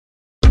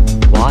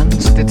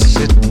Once did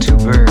sit two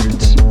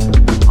birds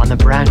on the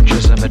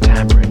branches of a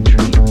tamarind tree.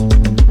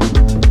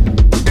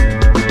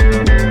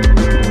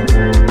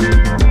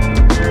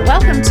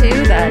 Welcome to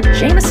the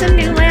Jameson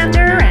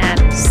Newlander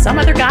and Some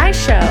Other Guy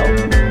show.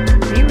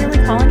 Are you really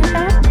calling it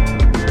that?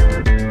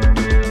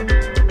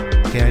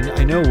 Okay,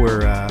 I know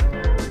we're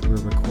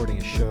recording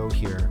a show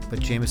here,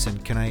 but Jameson,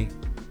 can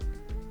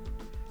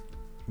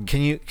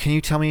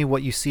you tell me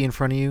what you see in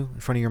front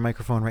of your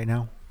microphone right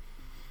now?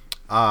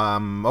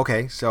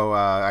 Okay, so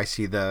I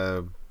see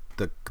the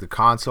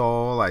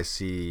console. I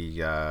see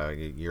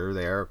you're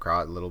there,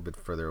 a little bit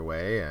further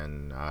away,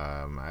 and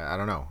I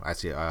don't know. I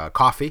see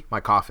coffee. My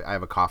coffee. I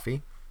have a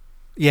coffee.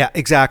 Yeah,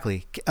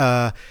 exactly.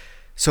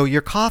 So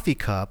your coffee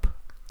cup,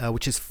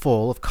 which is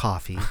full of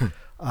coffee,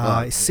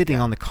 is sitting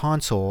on the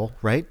console,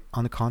 right?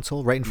 On the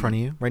console, right in front of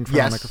you, right in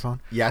front of the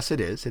microphone. Yes, it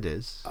is. It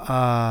is.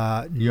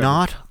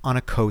 Not on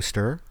a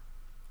coaster.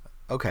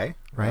 Okay.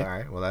 Right. All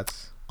right. Well,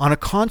 that's. On a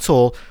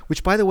console,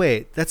 which, by the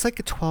way, that's like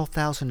a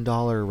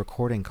 $12,000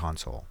 recording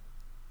console.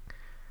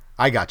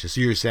 I got you. So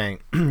you're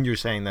saying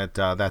that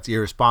that's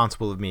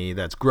irresponsible of me.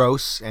 That's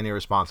gross and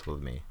irresponsible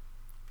of me.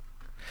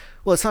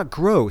 Well, it's not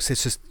gross.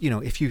 It's just,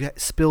 if you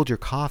spilled your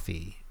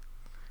coffee.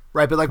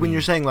 Right, but when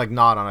you're saying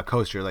not on a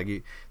coaster,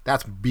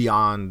 that's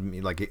beyond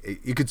me.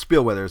 You could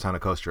spill whether it's on a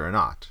coaster or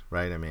not,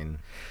 right? I mean,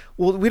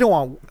 well, we don't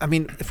want. I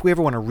mean, if we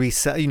ever want to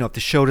resell, if the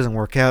show doesn't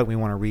work out, we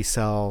want to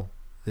resell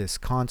this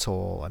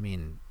console. I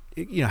mean,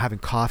 having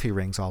coffee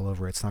rings all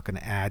over it's not going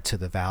to add to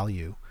the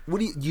value. What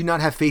do you not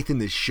have faith in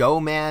this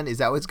show, man? Is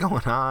that what's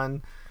going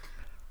on?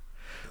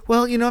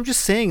 Well, I'm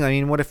just saying. I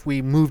mean, what if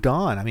we moved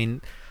on? I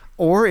mean,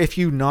 or if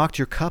you knocked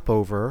your cup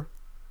over,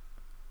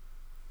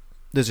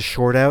 there's a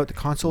short out. The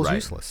console's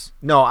useless.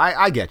 No,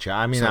 I get you.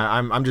 I mean,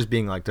 I'm just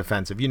being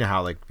defensive. You know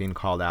how being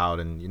called out,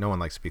 and no one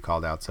likes to be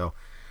called out. So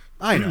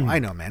I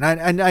know, man.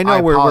 I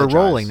know we're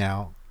rolling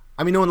now.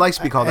 I mean, no one likes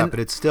to be called out, but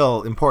it's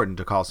still important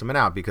to call someone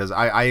out because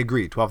I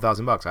agree.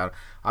 $12,000.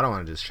 I don't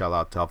want to just shell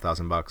out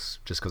 $12,000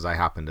 just because I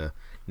happen to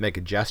make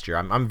a gesture.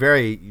 I'm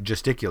very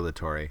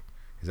gesticulatory.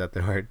 Is that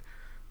the word?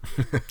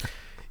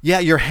 Yeah,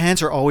 your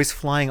hands are always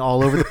flying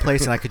all over the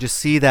place, and I could just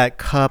see that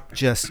cup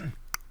just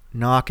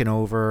knocking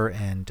over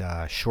and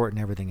shorting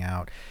everything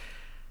out.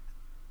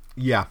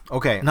 Yeah.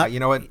 Okay. You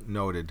know what?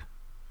 Noted.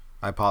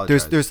 I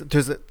apologize. There's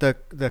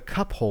the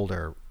cup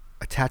holder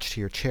attached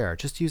to your chair.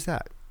 Just use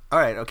that. All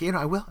right. Okay.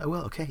 I will.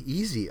 Okay.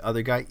 Easy.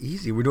 Other guy.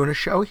 Easy. We're doing a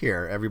show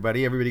here.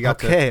 Everybody got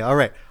to. Okay. All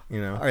right. All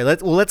right.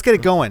 Let's get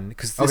it going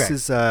because this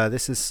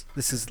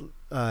is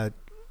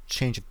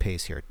change of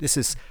pace here. This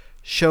is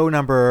show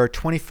number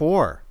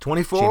 24.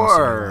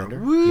 24.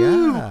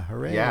 Woo! Yeah.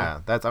 Hooray. Yeah.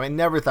 I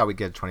never thought we'd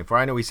get to 24.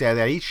 I know we say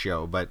that each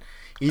show, but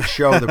each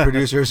show the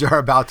producers are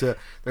about to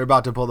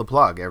pull the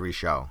plug every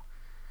show.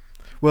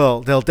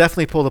 Well, they'll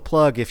definitely pull the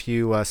plug if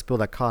you spill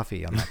that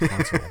coffee on that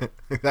console.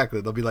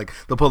 Exactly. They'll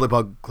pull the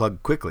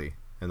plug quickly,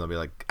 and they'll be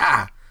like,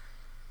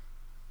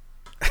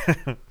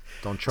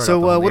 Don't chart. So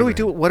what do we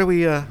do? What are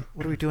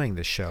we doing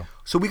this show?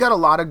 So we got a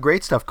lot of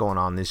great stuff going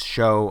on this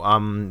show.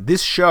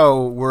 This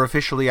show we're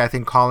officially, I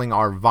think, calling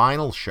our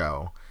vinyl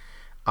show.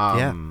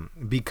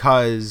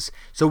 Because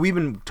we've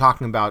been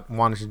talking about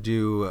wanting to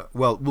do.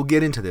 Well, we'll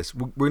get into this.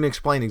 We're going to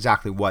explain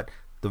exactly what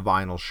the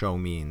vinyl show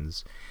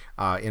means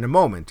in a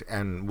moment,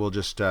 and we'll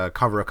just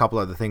cover a couple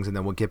other things, and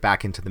then we'll get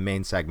back into the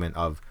main segment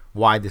of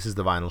why this is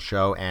the vinyl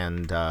show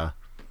and a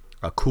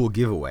cool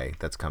giveaway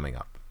that's coming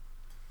up.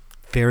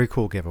 Very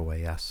cool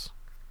giveaway, yes.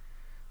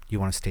 You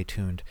want to stay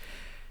tuned.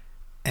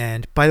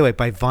 And by the way,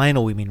 by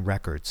vinyl we mean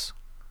records.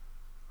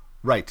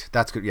 Right.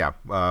 That's good. Yeah.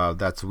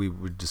 We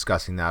were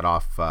discussing that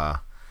off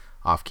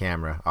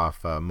camera,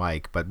 off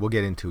mic, but we'll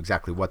get into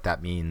exactly what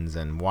that means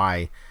and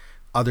why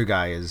Other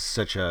Guy is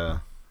such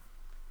a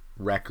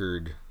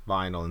record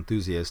vinyl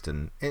enthusiast,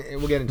 and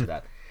we'll get into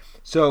that.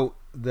 So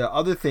the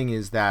other thing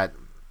is that,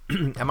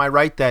 am I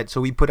right that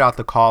we put out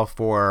the call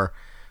for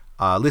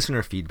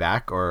listener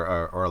feedback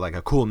or like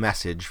a cool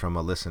message from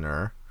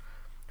listeners,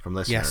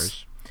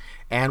 yes.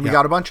 And we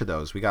got a bunch of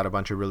those. We got a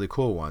bunch of really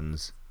cool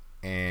ones,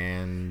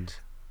 and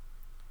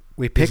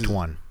we picked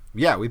one.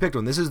 Yeah, we picked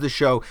one. This is the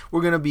show.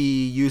 We're going to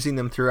be using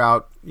them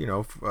throughout,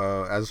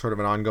 as sort of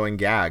an ongoing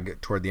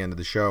gag toward the end of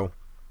the show.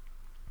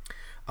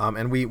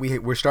 And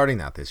we're starting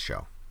this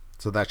show,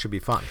 so that should be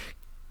fun.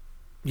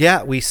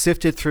 Yeah, we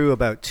sifted through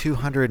about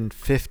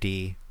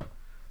 250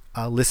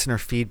 listener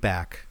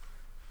feedback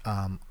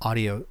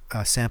audio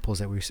samples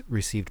that we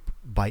received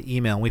by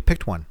email, and we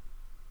picked one.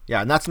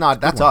 Yeah, and that's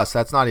us.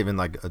 That's not even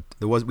we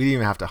didn't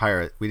even have to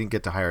hire it. We didn't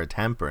get to hire a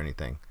temp or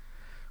anything.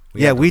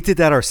 We did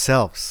that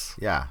ourselves.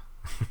 Yeah.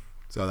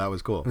 So that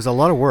was cool. It was a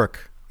lot of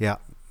work. Yeah.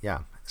 Yeah.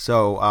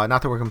 So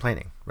not that we're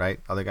complaining,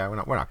 right? Other guy, we're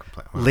not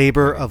complaining.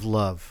 Labor of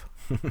love.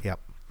 Yep.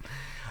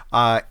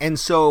 And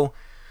so,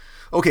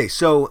 okay,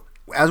 so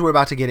as we're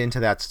about to get into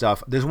that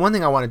stuff, there's one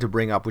thing I wanted to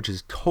bring up, which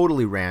is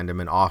totally random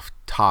and off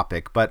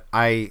topic, but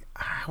I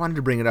wanted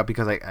to bring it up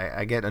because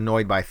I get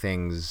annoyed by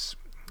things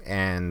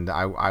and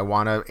I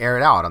want to air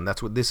it out, and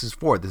that's what this is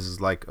for. This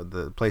is like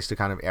the place to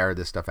kind of air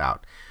this stuff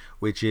out.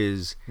 which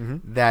is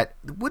that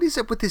what is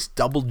it with this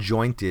double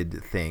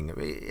jointed thing? I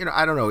mean,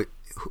 I don't know.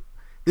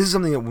 This is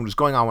something that was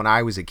going on when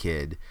I was a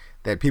kid,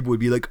 that people would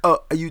be like, "Oh,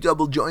 are you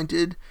double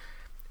jointed?"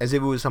 As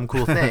if it was some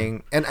cool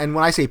thing. and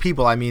when I say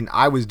people, I mean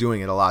I was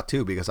doing it a lot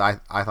too, because I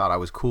thought I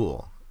was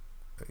cool,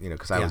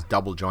 because I was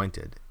double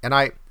jointed.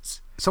 And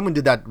someone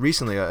did that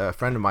recently. A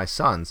friend of my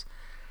son's.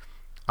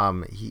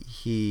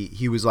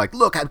 He was like,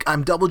 "Look,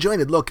 I'm double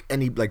jointed. Look,"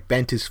 and he like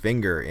bent his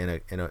finger in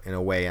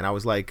a way, and I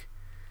was like,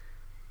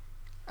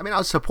 I mean, I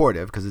was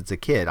supportive because it's a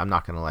kid. I'm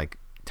not gonna like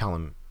tell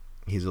him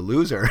he's a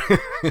loser.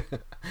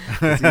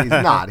 He's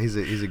not. He's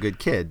a good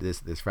kid.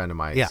 This friend of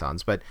my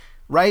son's, but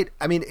right.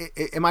 I mean,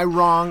 am I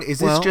wrong? Is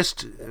this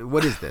just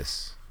what is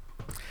this?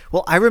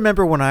 Well, I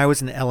remember when I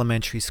was in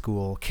elementary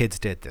school, kids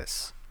did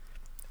this,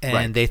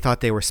 and they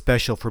thought they were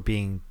special for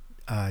being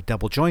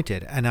double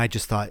jointed, and I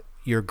just thought,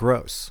 you're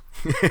gross.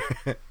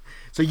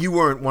 So you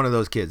weren't one of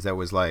those kids that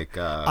was like...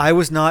 I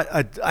was not.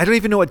 I don't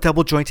even know what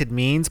double jointed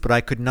means, but I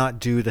could not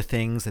do the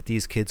things that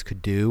these kids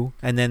could do.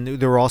 And then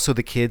there were also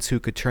the kids who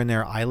could turn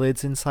their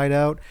eyelids inside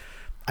out.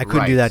 I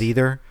couldn't do that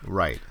either.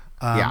 Right.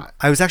 I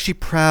was actually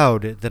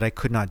proud that I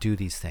could not do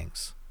these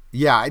things.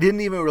 Yeah, I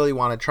didn't even really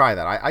want to try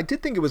that. I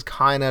did think it was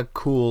kind of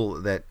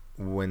cool that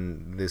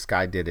when this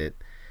guy did it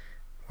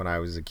when I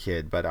was a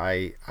kid, but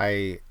I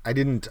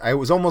didn't. I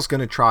was almost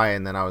going to try,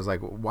 and then I was like,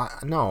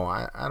 "What? No,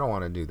 I don't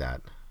want to do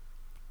that."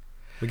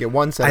 We get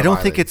one set. I don't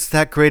think it's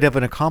that great of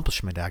an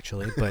accomplishment,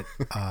 actually. But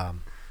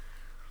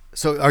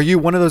so, are you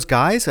one of those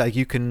guys? Like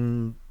you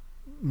can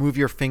move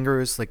your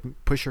fingers, like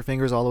push your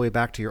fingers all the way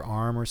back to your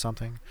arm or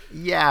something?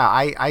 Yeah,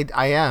 I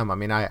am. I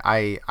mean,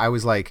 I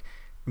was like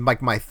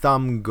my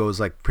thumb goes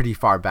like pretty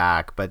far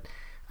back, but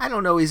I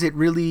don't know. Is it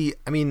really?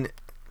 I mean,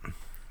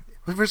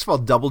 first of all,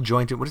 double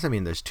jointed. What does that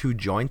mean? There's two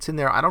joints in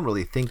there. I don't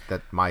really think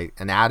that my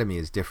anatomy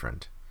is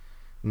different.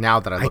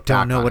 Now that I look back, I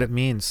don't know what it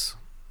means.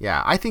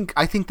 Yeah, I think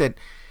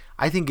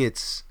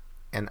it's,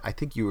 and I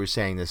think you were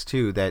saying this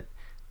too, that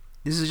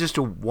this is just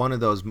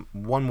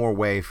one more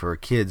way for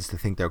kids to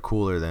think they're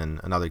cooler than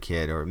another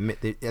kid, or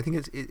I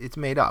think it's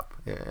made up.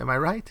 Am I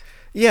right?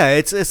 Yeah,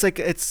 it's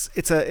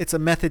a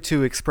method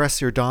to express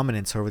your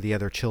dominance over the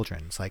other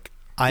children. It's like,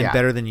 I'm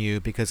better than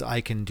you because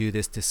I can do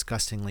this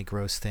disgustingly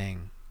gross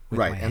thing with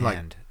my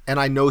hand. And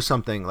I know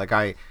something, like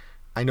I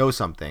know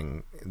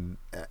something,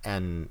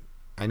 and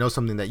I know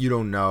something that you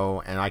don't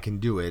know, and I can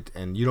do it,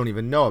 and you don't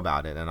even know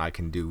about it, and I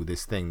can do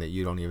this thing that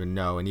you don't even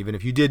know, and even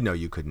if you did know,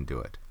 you couldn't do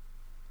it.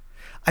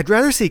 I'd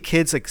rather see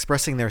kids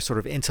expressing their sort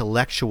of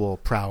intellectual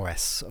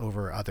prowess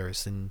over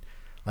others, and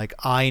like,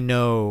 I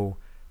know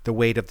the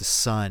weight of the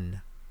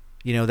sun,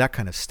 that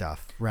kind of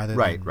stuff, rather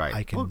than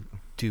I can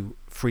do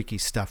freaky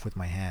stuff with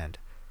my hand.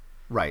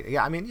 Right.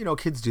 Yeah. I mean,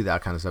 kids do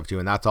that kind of stuff too,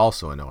 and that's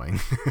also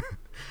annoying.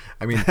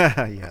 I mean,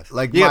 yes.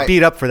 Like you get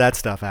beat up for that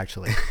stuff,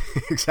 actually.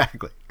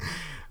 Exactly.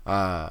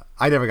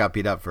 I never got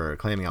beat up for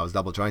claiming I was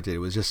double jointed. It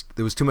was just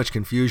there was too much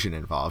confusion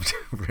involved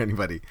for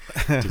anybody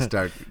to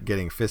start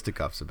getting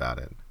fisticuffs about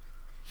it.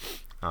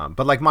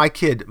 But like my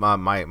kid, my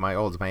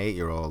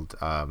 8-year-old,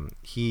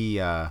 he's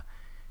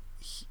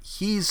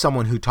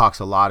someone who talks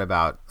a lot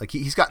about, like,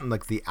 he's gotten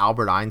like the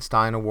Albert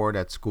Einstein Award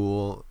at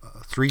school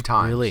 3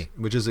 times, really?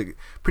 Which is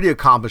pretty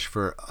accomplished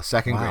for a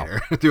second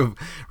grader to have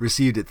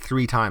received it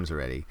 3 times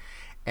already.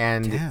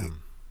 And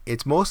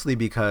it's mostly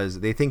because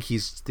they think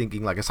he's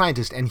thinking like a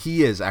scientist, and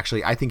he is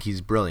actually. I think he's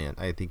brilliant.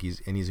 I think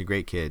he's a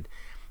great kid,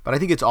 but I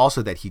think it's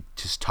also that he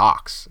just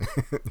talks.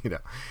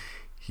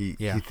 He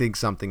thinks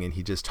something and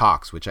he just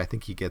talks, which I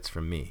think he gets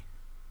from me.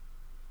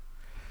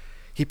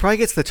 He probably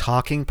gets the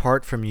talking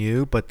part from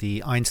you, but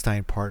the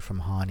Einstein part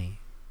from Hani.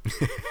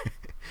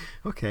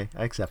 Okay,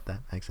 I accept that.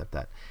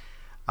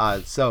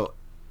 So,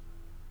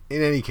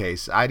 in any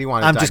case, I do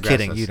want to. I'm just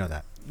kidding. You know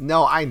that.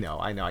 No, I know.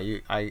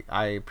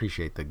 I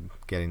appreciate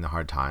getting the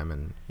hard time,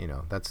 and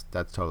that's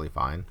totally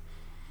fine.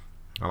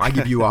 I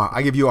give you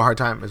a hard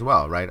time as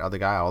well, right? Other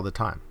guy all the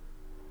time.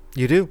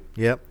 You do.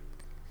 Yep.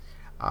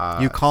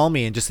 You call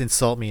me and just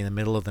insult me in the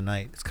middle of the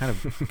night. It's kind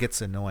of gets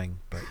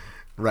annoying, but.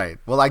 Right.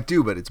 Well, I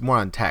do, but it's more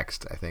on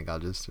text. I think I'll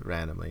just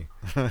randomly.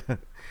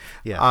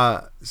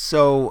 Yeah.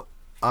 So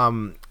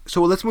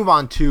let's move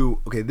on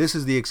to. Okay, this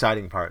is the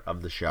exciting part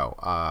of the show.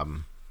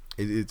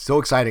 It's so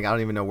exciting. I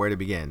don't even know where to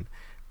begin.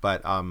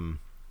 But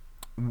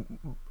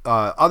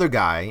other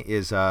guy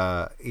is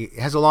he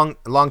has a long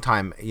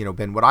time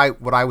been what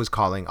I was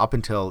calling, up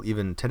until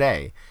even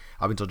today,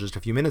 up until just a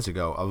few minutes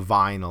ago, a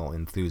vinyl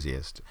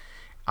enthusiast.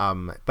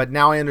 But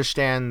now I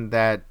understand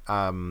that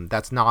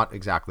that's not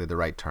exactly the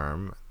right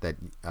term. That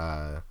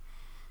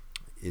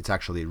it's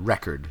actually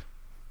record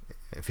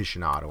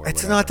aficionado. Or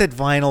it's whatever. Not that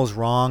vinyl's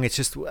wrong. It's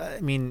just, I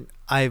mean,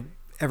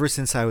 ever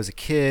since I was a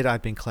kid,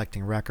 I've been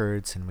collecting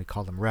records, and we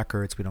call them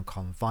records. We don't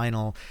call them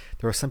vinyl.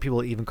 There are some people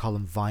that even call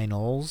them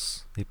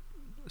vinyls. They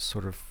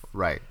sort of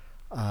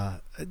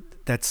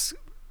that's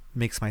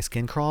makes my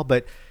skin crawl.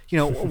 But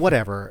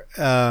whatever.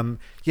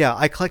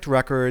 I collect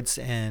records,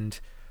 and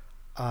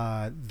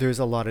there's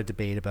a lot of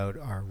debate about,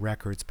 are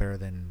records better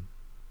than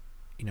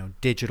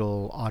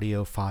digital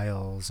audio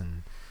files,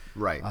 and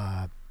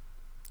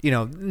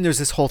there's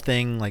this whole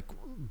thing like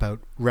about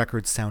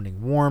records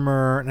sounding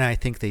warmer, and I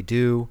think they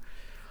do.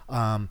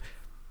 But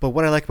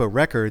what I like about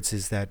records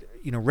is that,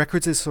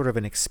 records is sort of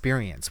an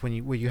experience. When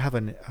you have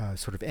an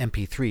sort of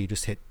MP3, you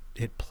just hit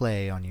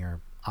play on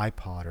your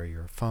iPod or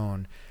your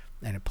phone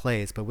and it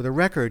plays. But with a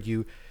record,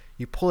 you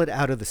pull it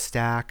out of the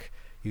stack,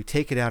 you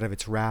take it out of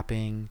its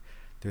wrapping.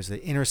 There's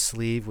the inner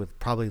sleeve with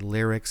probably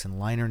lyrics and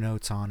liner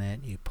notes on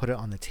it. You put it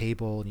on the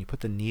table and you put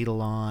the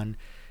needle on.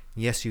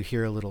 Yes, you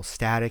hear a little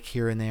static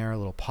here and there, a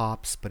little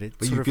pops, but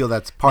you feel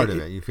that's part of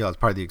it. You feel it's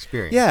part of the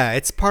experience. Yeah,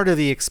 it's part of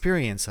the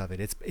experience of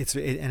it.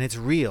 And it's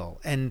real.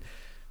 And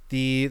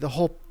the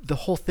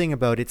whole thing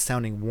about it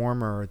sounding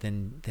warmer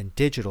than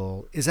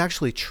digital is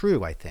actually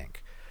true, I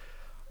think.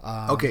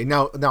 Okay,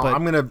 now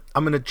I'm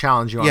gonna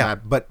challenge you on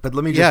that. But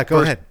let me just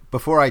go ahead.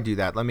 Before I do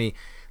that, let me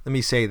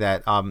say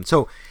that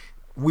so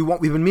we've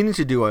been meaning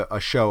to do a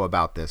show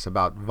about this,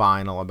 about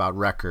vinyl, about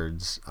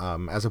records,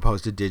 as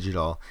opposed to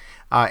digital.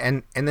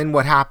 And then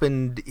what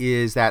happened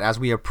is that as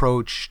we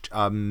approached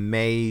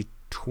May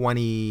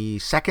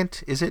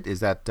 22nd, is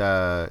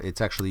that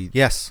it's actually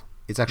yes,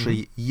 it's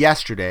actually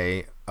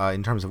yesterday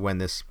in terms of when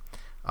this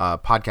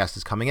podcast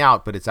is coming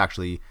out, but it's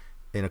actually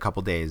in a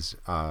couple days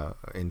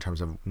in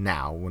terms of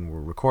now when we're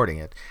recording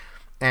it.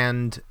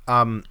 And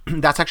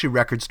that's actually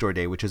Record Store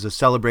Day, which is a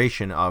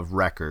celebration of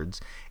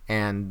records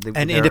and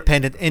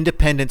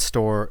independent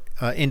store,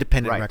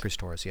 independent right. record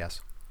stores. Yes.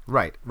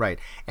 Right.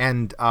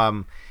 And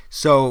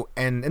so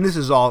this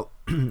is all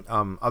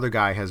other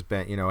guy has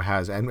been,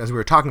 and as we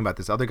were talking about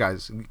this, other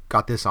guys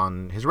got this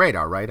on his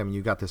radar, right? I mean,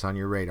 you got this on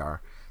your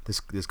radar. This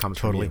comes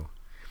totally from you.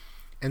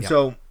 And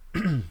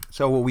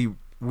so what we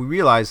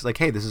realized, like,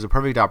 hey, this is a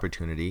perfect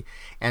opportunity.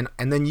 And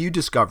then you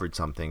discovered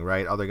something,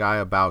 right? Other guy,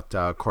 about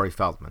Corey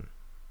Feldman.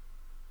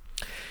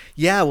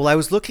 Yeah, well, I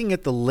was looking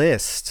at the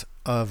list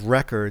of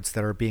records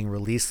that are being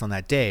released on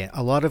that day.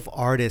 A lot of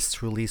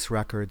artists release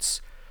records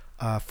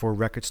for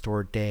Record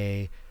Store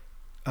Day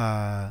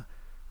that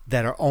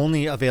are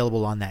only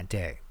available on that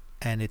day,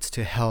 and it's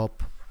to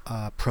help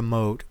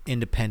promote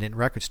independent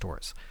record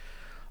stores.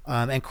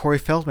 And Corey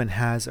Feldman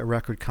has a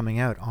record coming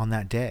out on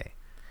that day.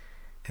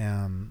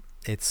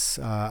 It's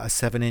a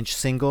 7-inch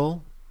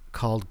single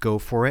called "Go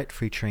For It"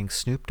 featuring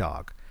Snoop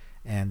Dogg.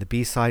 And the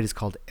B-side is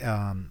called,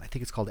 I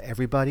think it's called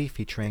 "Everybody"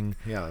 featuring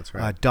that's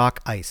right. Doc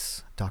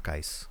Ice.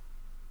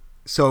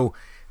 So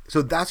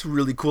that's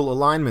really cool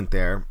alignment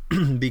there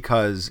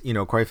because,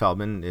 Corey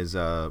Feldman is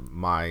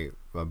my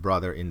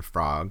brother in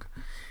Frog.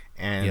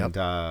 And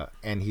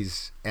and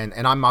he's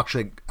and I'm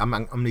actually I'm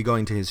going to be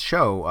going to his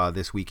show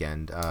this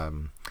weekend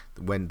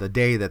when the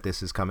day that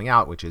this is coming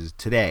out, which is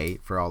today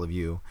for all of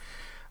you.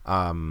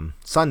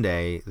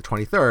 Sunday the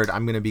 23rd,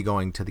 I'm going to be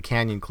going to the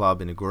Canyon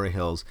Club in Agoura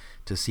Hills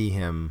to see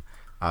him,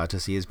 to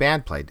see his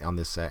band play on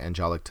this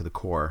Angelic to the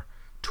Core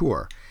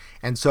tour.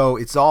 And so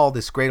it's all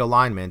this great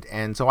alignment.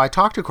 And so I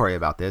talked to Corey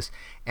about this,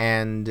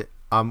 and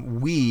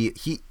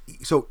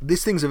so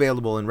this thing's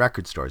available in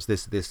record stores.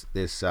 This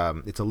it's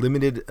a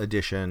limited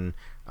edition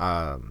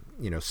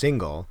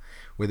single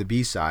with a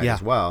B-side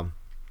as well.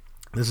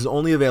 This is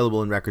only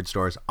available in record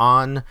stores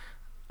on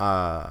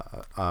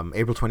April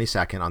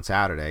 22nd on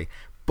Saturday.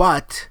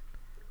 But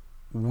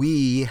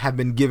we have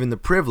been given the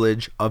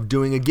privilege of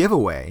doing a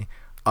giveaway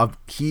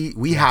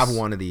we have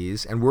one of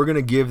these, and we're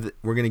gonna give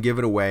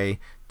it away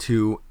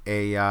to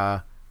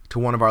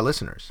one of our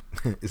listeners.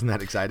 Isn't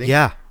that exciting?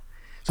 Yeah.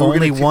 So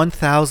only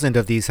 1,000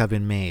 of these have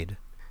been made.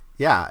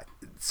 Yeah.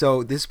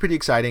 So this is pretty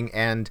exciting,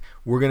 and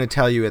we're gonna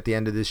tell you at the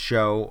end of this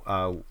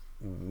show,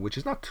 which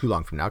is not too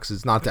long from now, because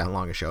it's not that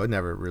long a show. It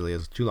never really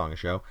is too long a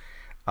show.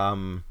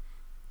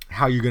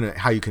 How you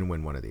can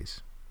win one of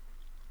these.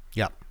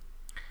 Yep.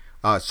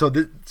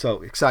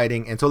 So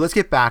exciting. And so let's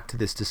get back to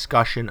this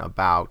discussion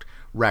about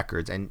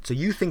records. And so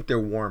you think they're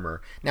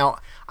warmer. Now,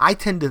 I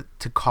tend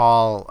to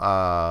call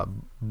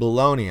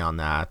baloney on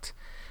that.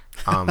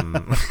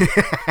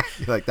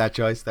 You like that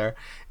choice there?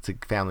 It's a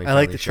family I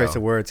like the show. choice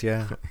of words,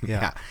 yeah.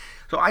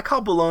 So I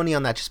call baloney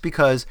on that just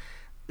because,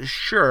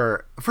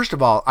 sure, first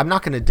of all, I'm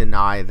not going to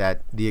deny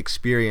that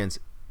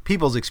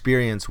people's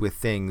experience with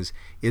things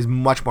is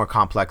much more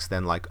complex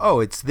than like, oh,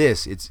 it's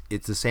this, it's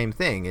the same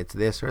thing, it's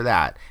this or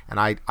that. And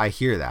I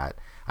hear that.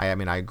 I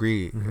mean, I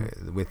agree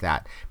with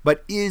that.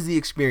 But is the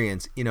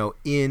experience,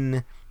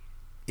 in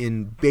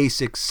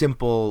basic,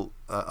 simple,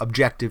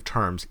 objective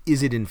terms,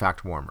 is it in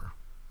fact warmer?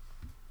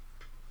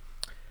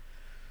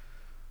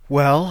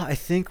 Well, I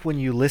think when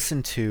you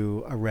listen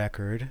to a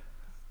record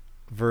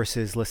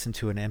versus listen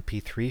to an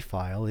MP3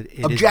 file, it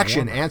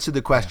Objection. is warmer. Answer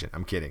the question. Yeah.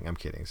 I'm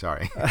kidding.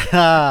 Sorry.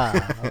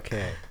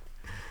 Okay.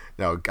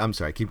 No, I'm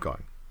sorry. Keep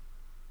going.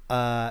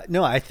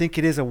 No, I think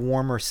it is a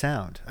warmer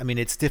sound. I mean,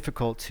 it's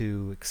difficult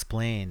to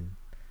explain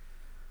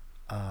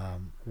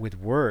with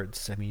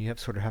words. I mean, you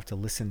have to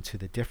listen to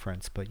the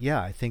difference. But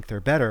yeah, I think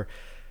they're better.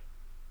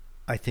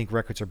 I think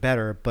records are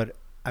better. But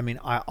I mean,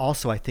 I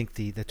think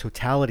the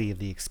totality of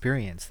the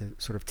experience, the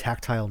sort of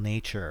tactile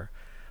nature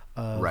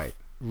of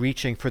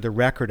reaching for the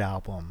record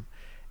album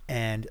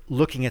and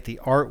looking at the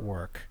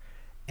artwork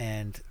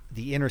and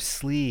the inner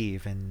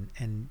sleeve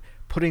and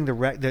putting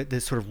the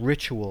sort of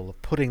ritual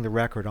of putting the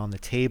record on the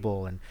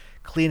table and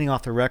cleaning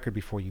off the record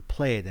before you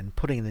play it and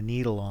putting the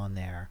needle on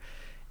there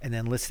and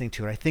then listening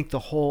to it. I think the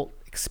whole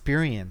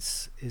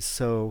experience is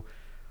so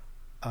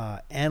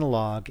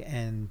analog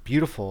and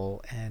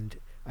beautiful, and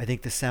I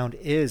think the sound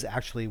is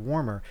actually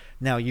warmer.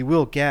 Now you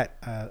will get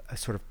a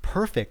sort of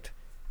perfect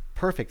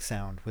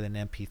sound with an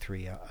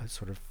MP3, a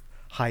sort of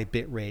high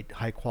bit rate,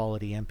 high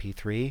quality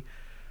MP3,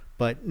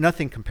 but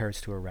nothing compares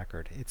to a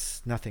record.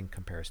 Nothing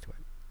compares to it.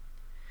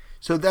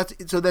 So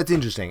that's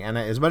interesting. And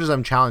as much as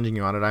I'm challenging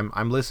you on it,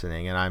 I'm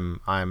listening, and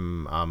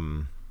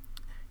I'm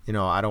you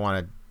know, I don't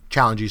want to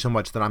challenge you so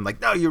much that I'm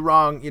like, no, you're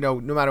wrong. You know,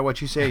 no matter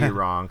what you say, you're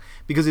wrong,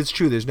 because it's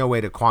true. There's no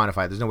way to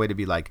quantify it. There's no way to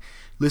be like,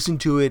 listen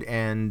to it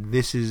and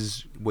this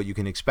is what you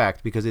can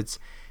expect, because it's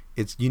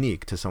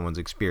unique to someone's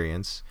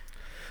experience.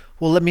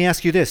 Well, let me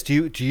ask you this: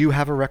 Do you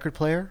have a record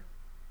player?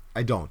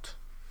 I don't.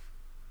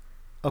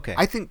 Okay.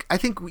 I think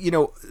you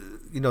know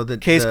the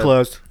case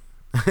closed.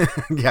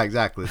 Yeah,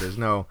 exactly.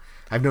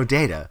 I have no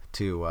data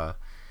to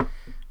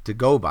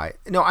go by.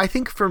 No, I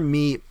think for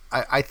me,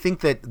 I think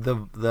that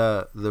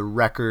the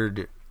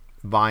record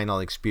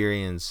vinyl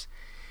experience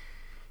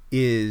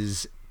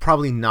is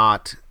probably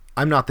not.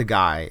 I'm not the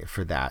guy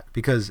for that,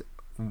 because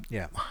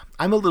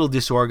I'm a little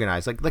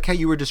disorganized. Like how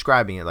you were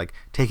describing it, like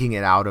taking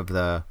it out of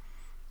the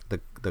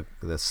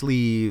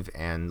sleeve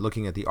and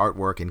looking at the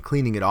artwork and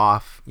cleaning it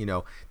off. You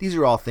know, these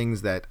are all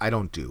things that I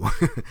don't do.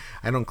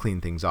 I don't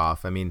clean things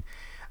off. I mean,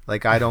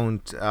 like I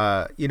don't.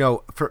 You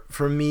know,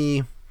 for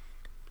me,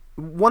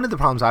 one of the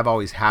problems I've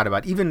always had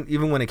about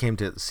even when it came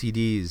to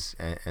CDs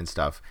and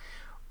stuff,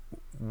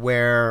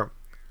 where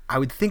I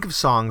would think of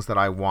songs that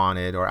I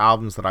wanted or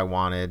albums that I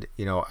wanted,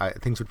 you know,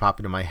 things would pop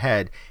into my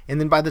head,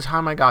 and then by the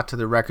time I got to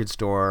the record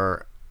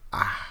store,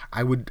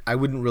 I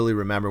wouldn't really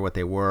remember what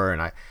they were,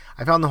 and I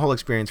found the whole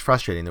experience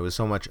frustrating. There was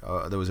so much,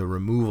 there was a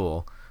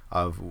removal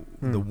of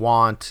the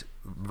want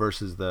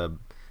versus the,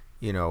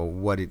 you know,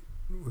 what it,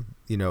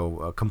 you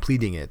know,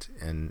 completing it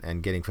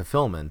and getting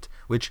fulfillment,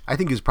 which I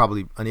think is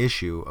probably an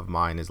issue of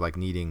mine, is like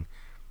needing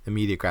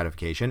immediate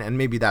gratification, and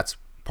maybe that's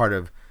part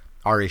of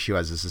our issue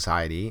as a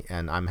society,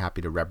 and I'm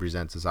happy to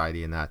represent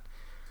society in that,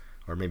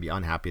 or maybe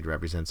unhappy to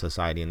represent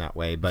society in that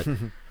way, but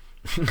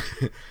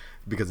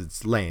because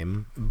it's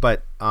lame.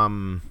 But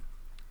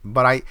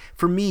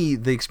for me,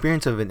 the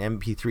experience of an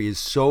MP3 is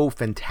so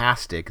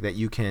fantastic that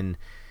you can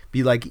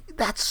be like,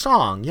 that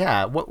song,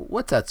 yeah,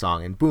 what's that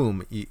song? And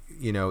boom,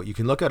 you know, you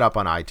can look it up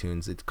on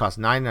iTunes. It costs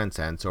 99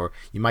 cents, or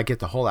you might get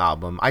the whole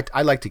album.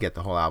 I like to get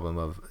the whole album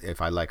of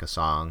if I like a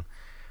song.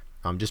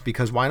 Just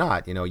because why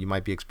not? You know, you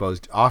might be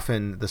exposed.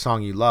 Often the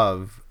song you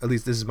love, at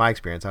least this is my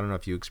experience, I don't know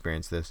if you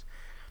experience this,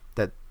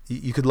 that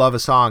you could love a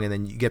song and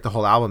then you get the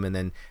whole album, and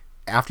then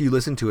after you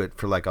listen to it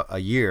for like a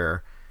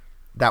year,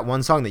 that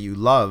one song that you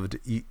loved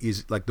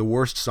is like the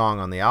worst song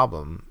on the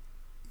album,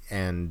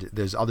 and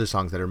there's other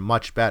songs that are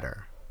much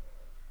better.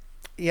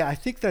 Yeah, I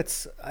think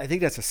that's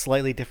a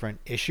slightly different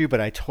issue, but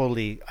I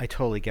totally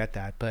get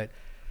that. But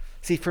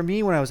see, for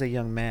me, when I was a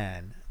young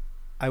man,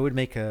 I would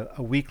make a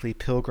weekly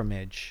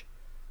pilgrimage,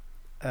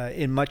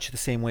 in much the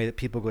same way that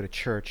people go to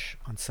church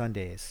on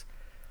Sundays.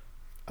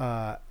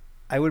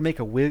 I would make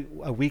a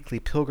weekly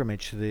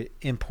pilgrimage to the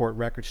import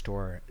record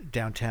store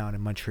downtown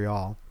in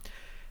Montreal.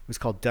 It was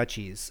called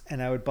Dutchies,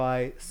 and I would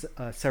buy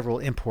several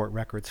import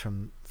records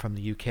from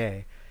the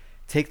UK,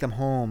 take them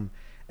home,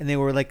 and they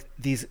were like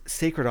these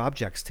sacred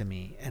objects to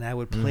me, and I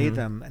would play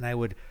them, and I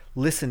would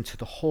listen to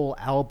the whole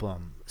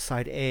album,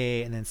 side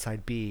A and then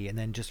side B, and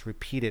then just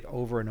repeat it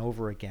over and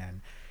over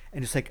again,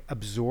 and just like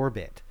absorb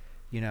it,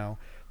 you know.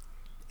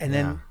 And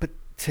then, but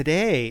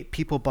today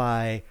people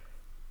buy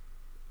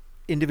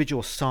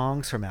individual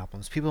songs from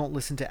albums. People don't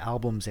listen to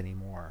albums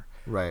anymore.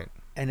 Right.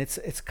 And it's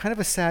kind of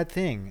a sad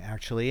thing,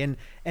 actually.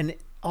 And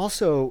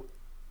also,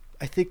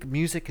 I think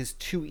music is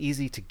too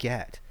easy to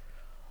get.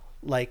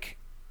 Like,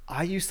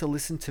 I used to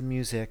listen to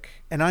music,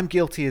 and I'm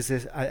guilty of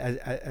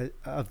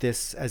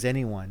this as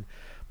anyone.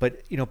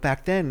 But, you know,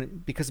 back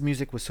then, because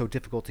music was so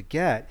difficult to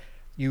get,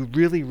 you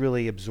really,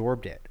 really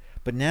absorbed it.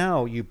 But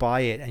now you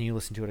buy it and you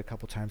listen to it a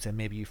couple times, and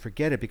maybe you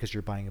forget it because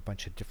you're buying a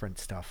bunch of different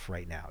stuff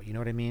right now. You know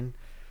what I mean?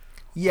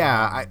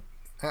 Yeah,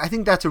 I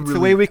think that's the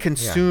way we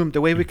consume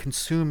we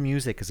consume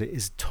music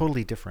is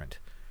totally different.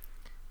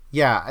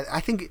 Yeah,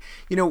 I think,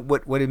 you know,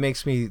 what it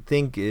makes me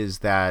think is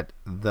that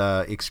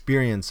the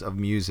experience of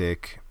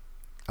music,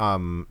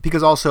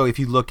 because also if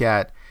you look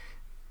at,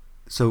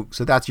 so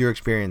that's your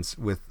experience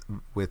with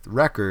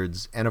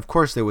records, and of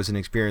course there was an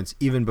experience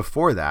even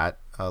before that,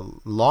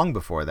 long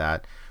before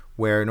that,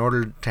 where in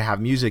order to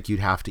have music, you'd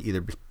have to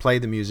either play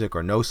the music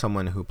or know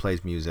someone who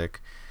plays music,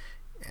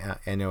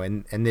 and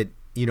that,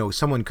 you know,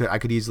 I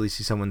could easily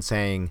see someone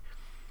saying,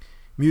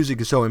 music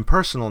is so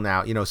impersonal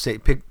now. You know,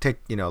 take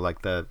you know,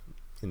 like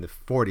in the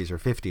 40s or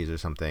 50s or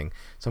something,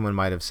 someone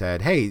might have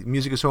said, hey,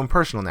 music is so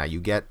impersonal now.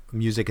 You get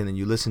music and then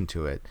you listen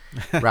to it,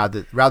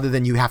 rather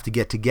than you have to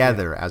get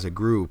together as a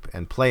group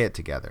and play it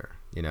together.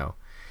 You know,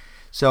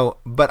 so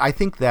but I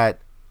think that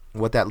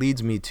what that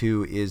leads me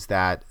to is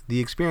that the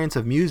experience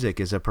of music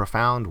is a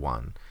profound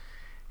one,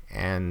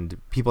 and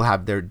people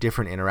have their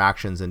different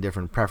interactions and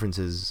different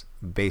preferences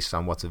based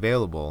on what's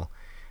available,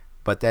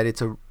 but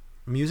that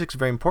music's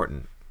very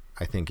important,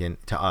 I think,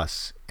 to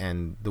us,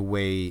 and the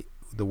way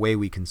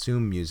we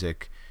consume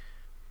music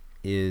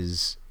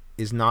is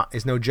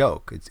no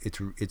joke.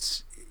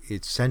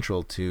 It's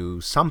central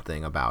to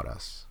something about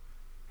us,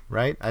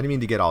 right? I didn't mean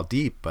to get all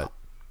deep, but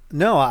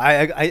no,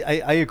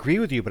 I agree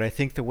with you, but I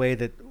think the way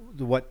that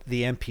what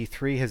the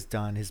MP3 has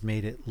done has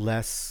made it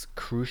less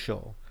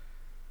crucial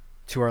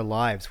to our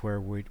lives, where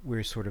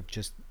we're sort of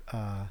just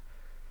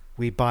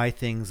we buy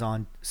things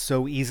on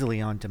so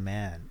easily on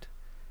demand.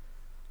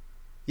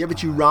 Yeah,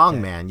 but you're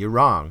wrong, man. You're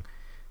wrong.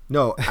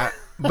 No,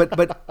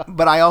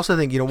 but I also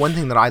think, one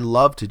thing that I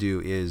love to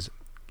do is,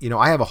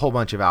 I have a whole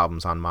bunch of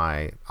albums on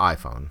my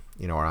iPhone,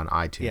 or on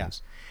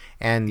iTunes,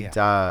 and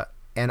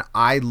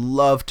I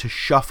love to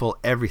shuffle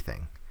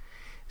everything,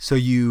 so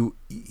you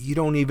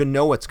don't even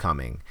know what's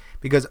coming,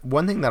 because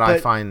one thing that I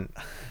find,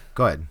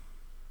 go ahead.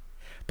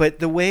 But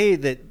the way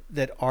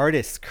that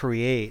artists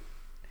create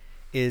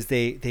is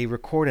they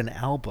record an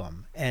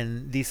album,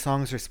 and these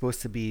songs are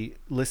supposed to be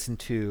listened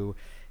to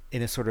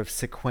in a sort of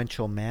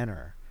sequential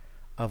manner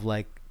of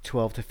like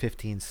 12 to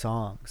 15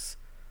 songs,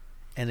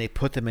 and they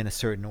put them in a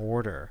certain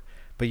order.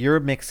 But you're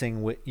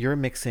mixing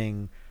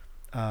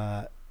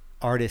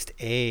artist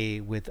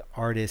A with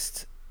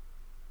artist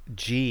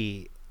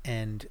G,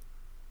 and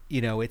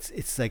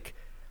it's like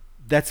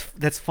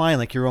that's fine,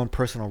 like your own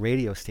personal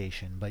radio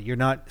station, but you're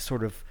not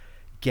sort of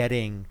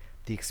getting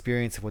the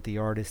experience of what the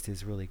artist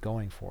is really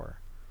going for.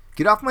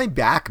 Get off my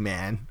back,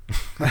 man.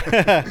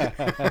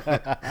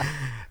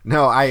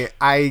 No,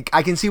 I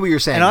can see what you're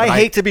saying. And I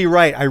hate to be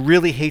right. I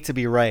really hate to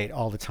be right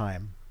all the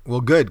time.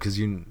 Well, good, because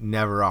you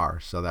never are,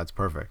 so that's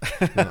perfect.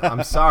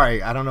 I'm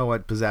sorry. I don't know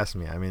what possessed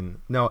me. I mean,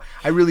 no,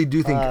 I really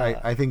do think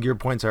I think your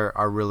points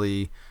are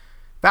really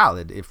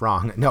valid, if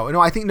wrong.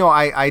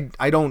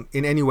 I don't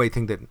in any way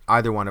think that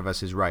either one of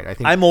us is right. I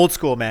think I'm old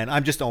school, man.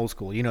 I'm just old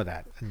school. You know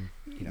that.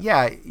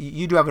 Yeah,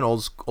 you do have an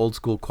old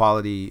school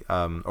quality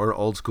or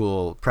old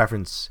school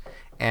preference,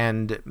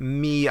 and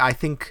me, I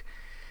think,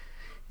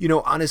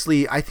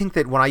 honestly, I think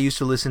that when I used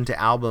to listen to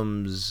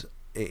albums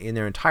in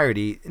their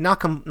entirety,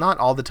 not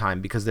all the time,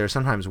 because there are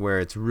sometimes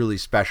where it's a really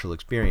special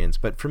experience,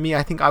 but for me,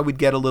 I think I would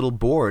get a little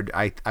bored.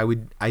 I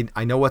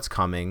know what's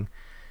coming,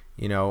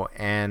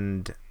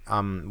 and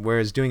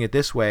whereas doing it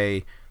this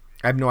way,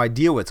 I have no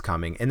idea what's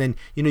coming, and then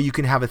you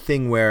can have a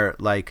thing where,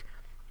 like,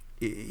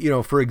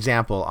 for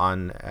example,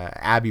 on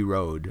Abbey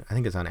Road, I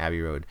think it's on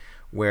Abbey Road,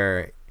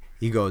 where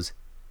he goes,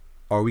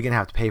 "Are we gonna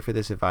have to pay for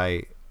this if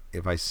I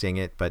sing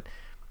it?" But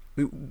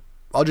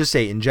I'll just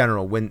say in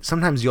general, when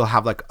sometimes you'll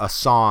have like a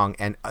song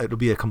and it'll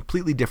be a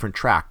completely different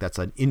track that's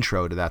an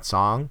intro to that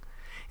song,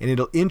 and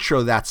it'll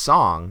intro that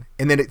song,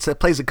 and then it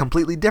plays a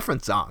completely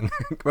different song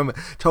from a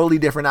totally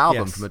different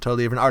album, from a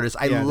totally different artist.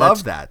 I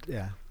love that.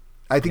 Yeah.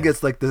 I think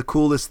it's like the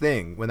coolest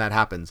thing when that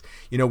happens.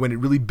 When it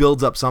really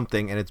builds up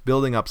something, and it's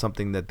building up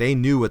something that they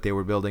knew what they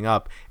were building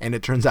up, and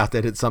it turns out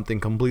that it's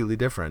something completely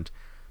different.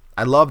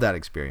 I love that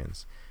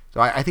experience. So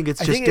I think it's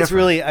just different. It's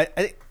really,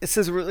 this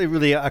is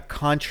really a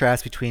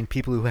contrast between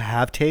people who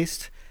have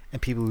taste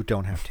and people who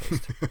don't have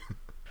taste.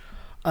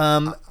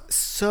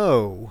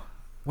 So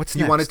what's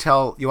next? You want to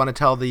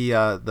tell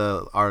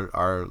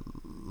our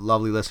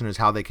lovely listeners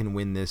how they can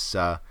win this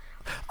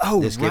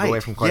this giveaway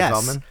from Corey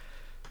Feldman?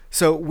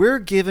 So we're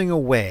giving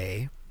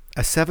away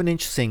a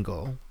 7-inch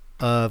single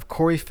of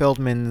Corey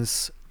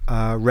Feldman's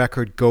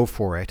record "Go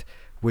For It,"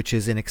 which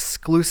is an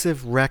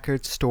exclusive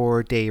record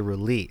store day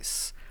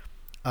release.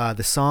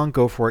 The song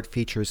 "Go For It"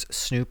 features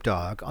Snoop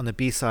Dogg. On the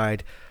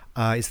B-side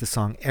is the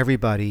song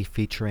 "Everybody"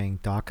 featuring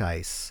Doc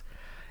Ice.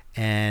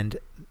 And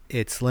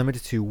it's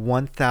limited to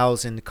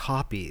 1,000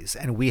 copies,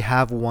 and we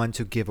have one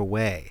to give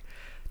away.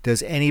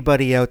 Does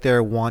anybody out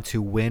there want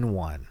to win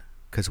one?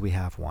 Because we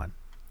have one.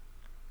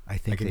 I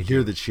think I can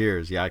hear the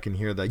cheers. Yeah, I can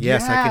hear the.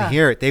 Yes, I can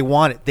hear it. They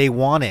want it. They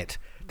want it.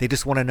 They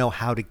just want to know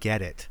how to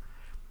get it.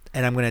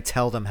 And I'm going to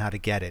tell them how to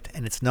get it.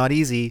 And it's not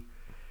easy,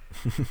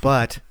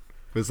 but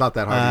it's not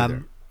that hard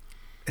either.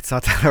 It's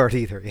not that hard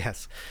either,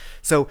 yes.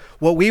 So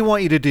what we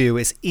want you to do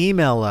is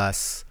email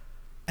us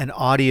an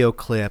audio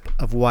clip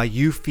of why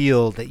you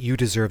feel that you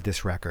deserve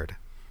this record.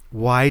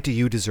 Why do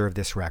you deserve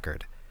this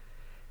record?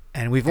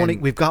 And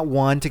we've got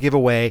one to give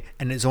away,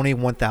 and there's only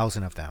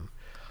 1,000 of them.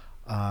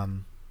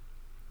 And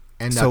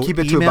so keep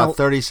it to about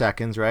 30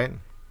 seconds, right?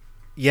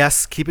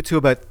 Yes, keep it to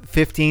about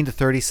 15 to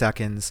 30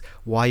 seconds.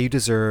 Why you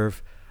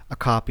deserve a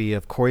copy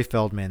of Corey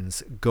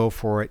Feldman's "Go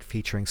For It"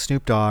 featuring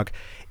Snoop Dogg.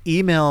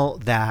 Email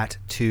that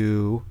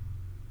to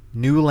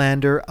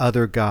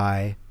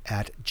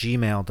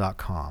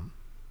newlanderotherguy@gmail.com.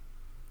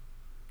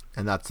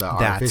 And that's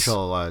our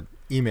official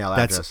email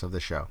address of the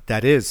show.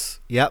 That is.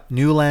 Yep.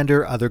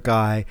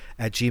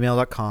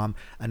 newlanderotherguy@gmail.com.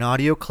 An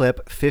audio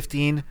clip,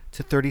 15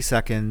 to 30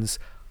 seconds,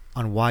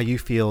 on why you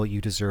feel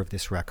you deserve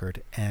this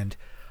record. And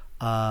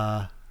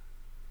how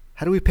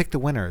do we pick the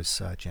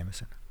winners,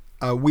 Jameson?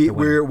 We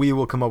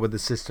will come up with a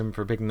system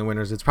for picking the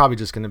winners. It's probably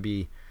just going to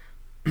be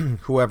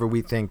whoever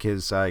we think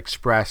is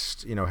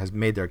expressed, has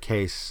made their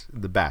case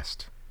the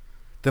best.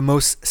 The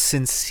most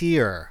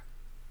sincere.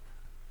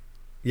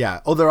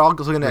 Yeah. Oh, they're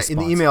also going to, in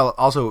the email,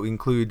 also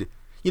include,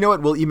 you know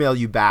what, we'll email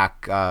you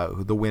back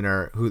who the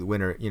winner,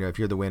 if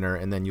you're the winner,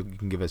 and then you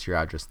can give us your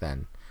address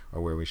then,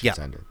 or where we should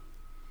send it.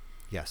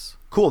 Yes.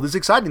 Cool. This is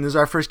exciting. This is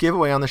our first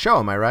giveaway on the show.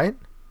 Am I right?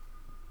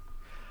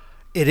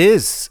 It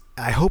is.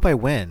 I hope I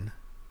win.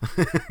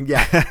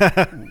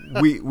 Yeah.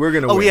 We're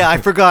going to win. Oh, yeah. I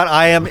forgot.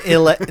 I am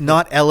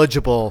not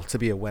eligible to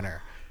be a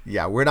winner.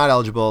 Yeah. We're not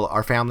eligible.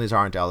 Our families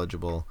aren't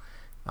eligible.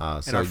 So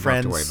our you don't friends,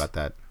 have to worry about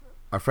that.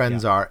 Our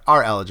friends are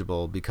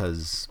eligible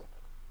because,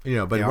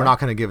 but we're not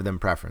going to give them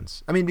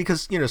preference. I mean,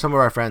 because, some of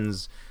our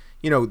friends,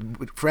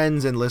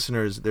 friends and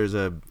listeners,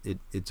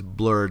 it's a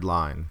blurred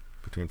line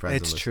between friends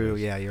and listeners. It's true.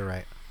 Yeah, you're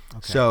right. Okay.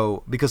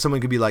 So because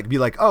someone could be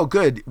like, oh,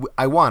 good,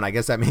 I won. I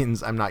guess that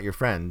means I'm not your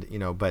friend,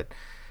 but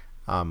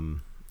but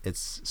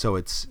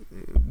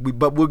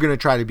we're going to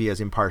try to be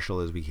as impartial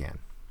as we can.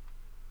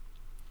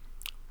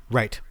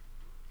 Right.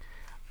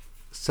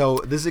 So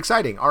this is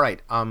exciting. All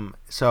right.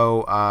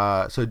 So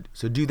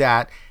do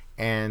that,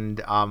 and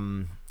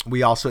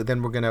we also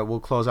then we'll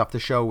close off the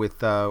show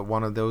with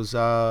one of those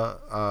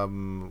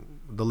the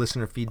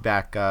listener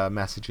feedback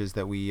messages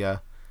that we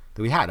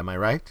had. Am I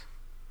right?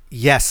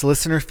 Yes,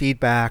 listener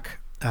feedback.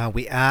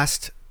 We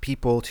asked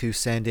people to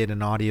send in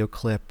an audio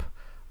clip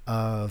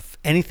of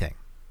anything.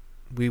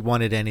 We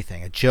wanted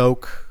anything, a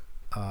joke,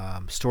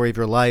 story of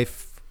your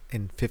life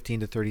in 15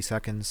 to 30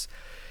 seconds.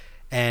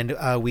 And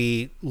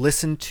we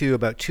listened to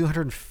about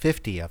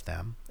 250 of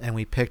them, and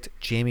we picked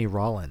Jamie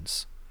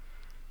Rollins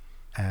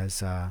as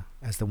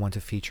the one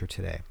to feature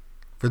today.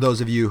 For those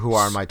of you who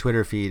are on my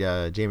Twitter feed,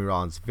 Jamie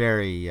Rollins,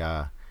 very,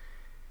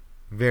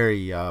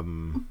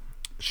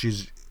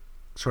 she's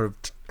sort of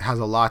has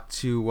a lot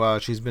to.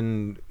 She's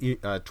been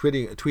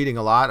tweeting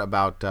a lot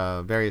about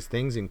various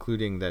things,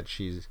 including that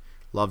she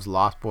loves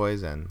Lost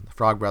Boys and the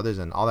Frog Brothers,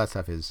 and all that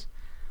stuff is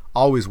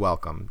always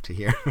welcome to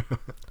hear.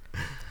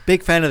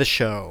 Big fan of the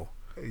show.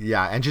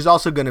 Yeah, and she's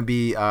also going to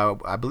be,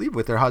 I believe,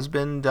 with her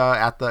husband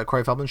at the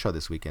Corey Feldman show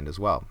this weekend as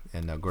well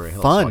in Glory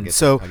Hills. Fun.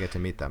 So I get to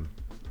meet them.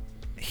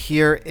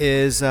 Here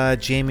is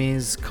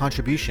Jamie's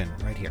contribution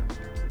right here.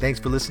 Thanks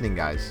for listening,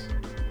 guys.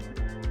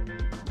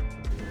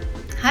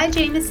 Hi,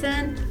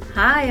 Jameson.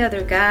 Hi,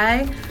 other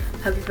guy.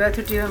 Hope you both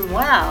are doing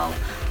well.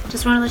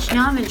 Just want to let you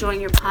know I'm enjoying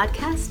your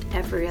podcast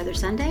every other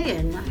Sunday,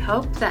 and I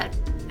hope that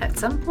at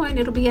some point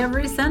it'll be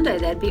every Sunday.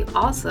 That'd be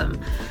awesome.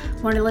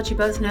 Wanted to let you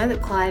both know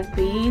that Clive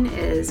Bean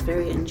is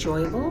very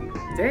enjoyable,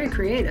 very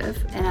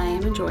creative, and I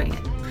am enjoying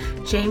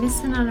it.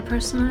 Jameson, on a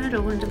personal note, I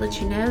wanted to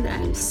let you know that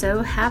I am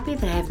so happy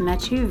that I have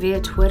met you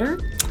via Twitter.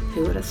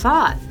 Who would have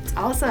thought? It's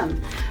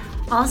awesome.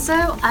 Also,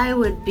 I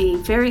would be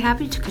very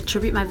happy to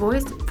contribute my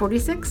voice at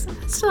 46.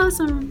 I still have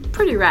some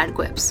pretty rad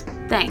quips.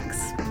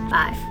 Thanks.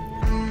 Bye.